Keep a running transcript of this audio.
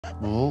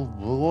不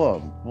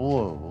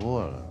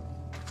过了。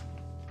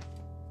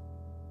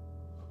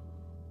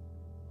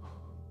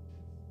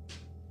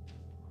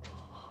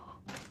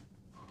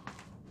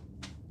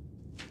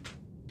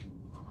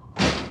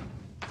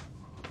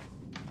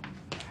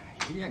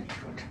哎呀，你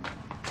说这，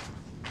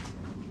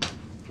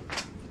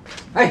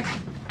哎，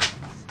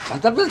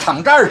咱不是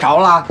躺这儿着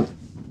了？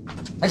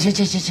哎，行，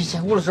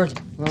屋里睡去，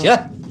起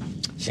来，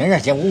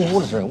行，屋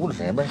里睡，不是。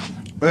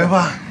喂，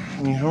爸，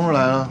你什么时候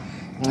来啊？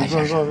你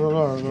坐。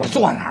我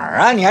坐哪儿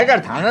啊？你还这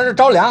儿躺着，这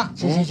着凉。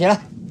行，起来，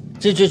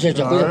去，回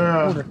去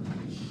屋里。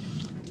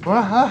不是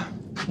啊？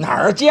哪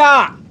儿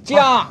家？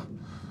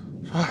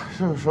是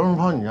什么时候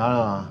跑你家来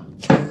了？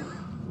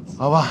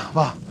啊，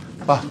爸，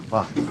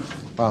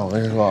我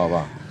跟你说啊，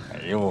爸。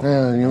哎呦，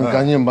你们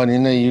赶紧把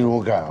您那遗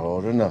嘱改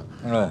了，真的。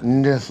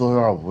您这四合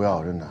院我不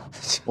要，真的。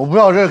我不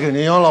要这给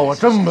您养老，我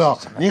真不要。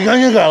你赶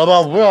紧改了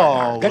吧，不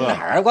要。跟哪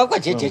儿？快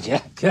起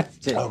来！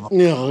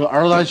那个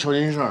儿子还求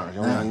您事儿，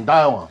行不行？你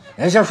答应我。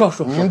先说，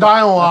您答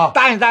应我。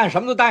答应，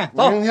什么都答应。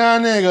走。明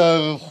天那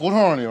个胡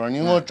同里边，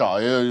您给我找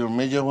一个就是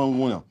没结婚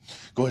姑娘，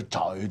给我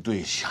找一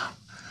对象，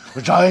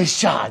我找一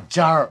下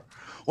家儿。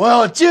我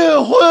要结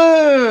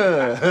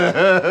婚，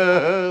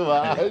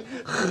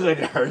喝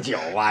点酒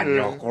吧，你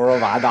这胡说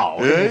八道！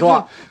我跟你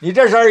说，你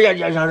这事儿要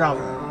让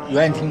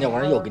袁听见，我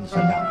这又给你算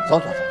账。走，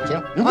起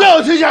来！你不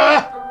要去下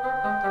来，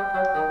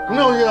你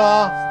别去了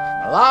啊！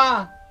怎么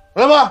了？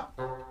来吧，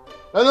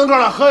来，咱哥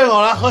俩喝一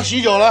口，来喝喜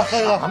酒，来喝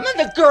一个。什么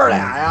这哥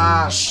俩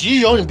呀？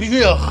喜酒你必须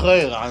得喝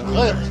一个，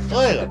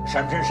喝一个。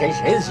谁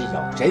的喜酒？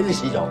谁的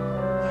喜酒？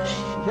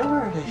媳妇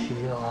儿的喜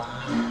酒啊！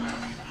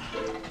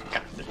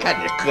看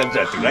你喝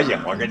这德行，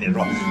我跟你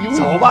说，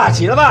走吧，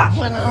起来吧。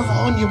不能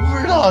走，你不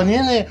知道，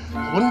您那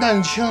混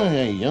蛋亲家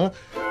已经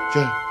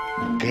就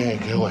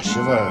给我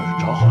媳妇儿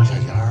找好下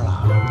家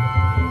了，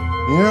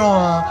你知道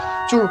吗？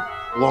就是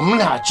我们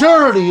俩今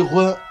儿离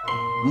婚，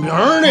明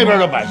儿那边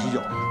就摆喜酒，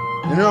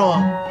你知道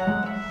吗？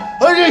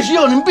而这喜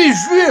酒您必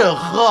须得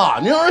喝，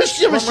您让人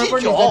媳妇喜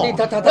酒，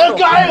来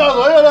干一个，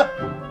走下来。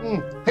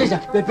哎行，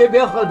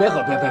别喝了，别喝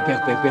了，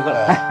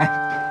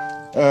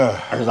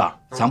儿子，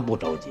咱不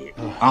着急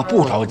啊，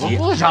不着急。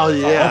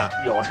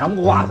有什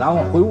么话咱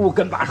回屋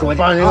跟爸说去。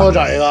爸，你给我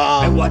找一个啊！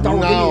哎，我到时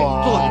候给你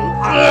做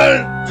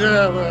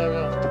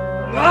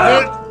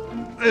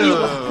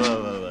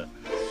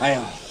哎呀，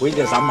回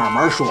去咱慢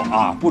慢说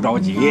啊，不着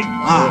急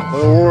啊。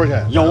回屋去。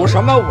有什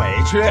么委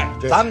屈，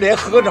咱别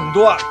喝这么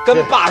多，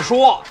跟爸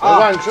说啊。我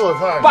让你吃我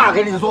饭，爸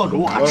给你做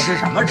主啊，吃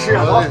什么吃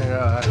啊？走。哎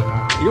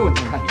呦，你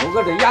看牛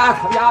哥这压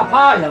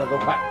趴下了都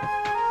快。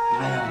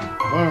哎呀，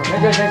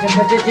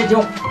行，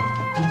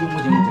不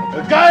行，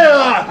干呀！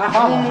好，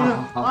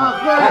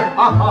喝点，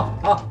好。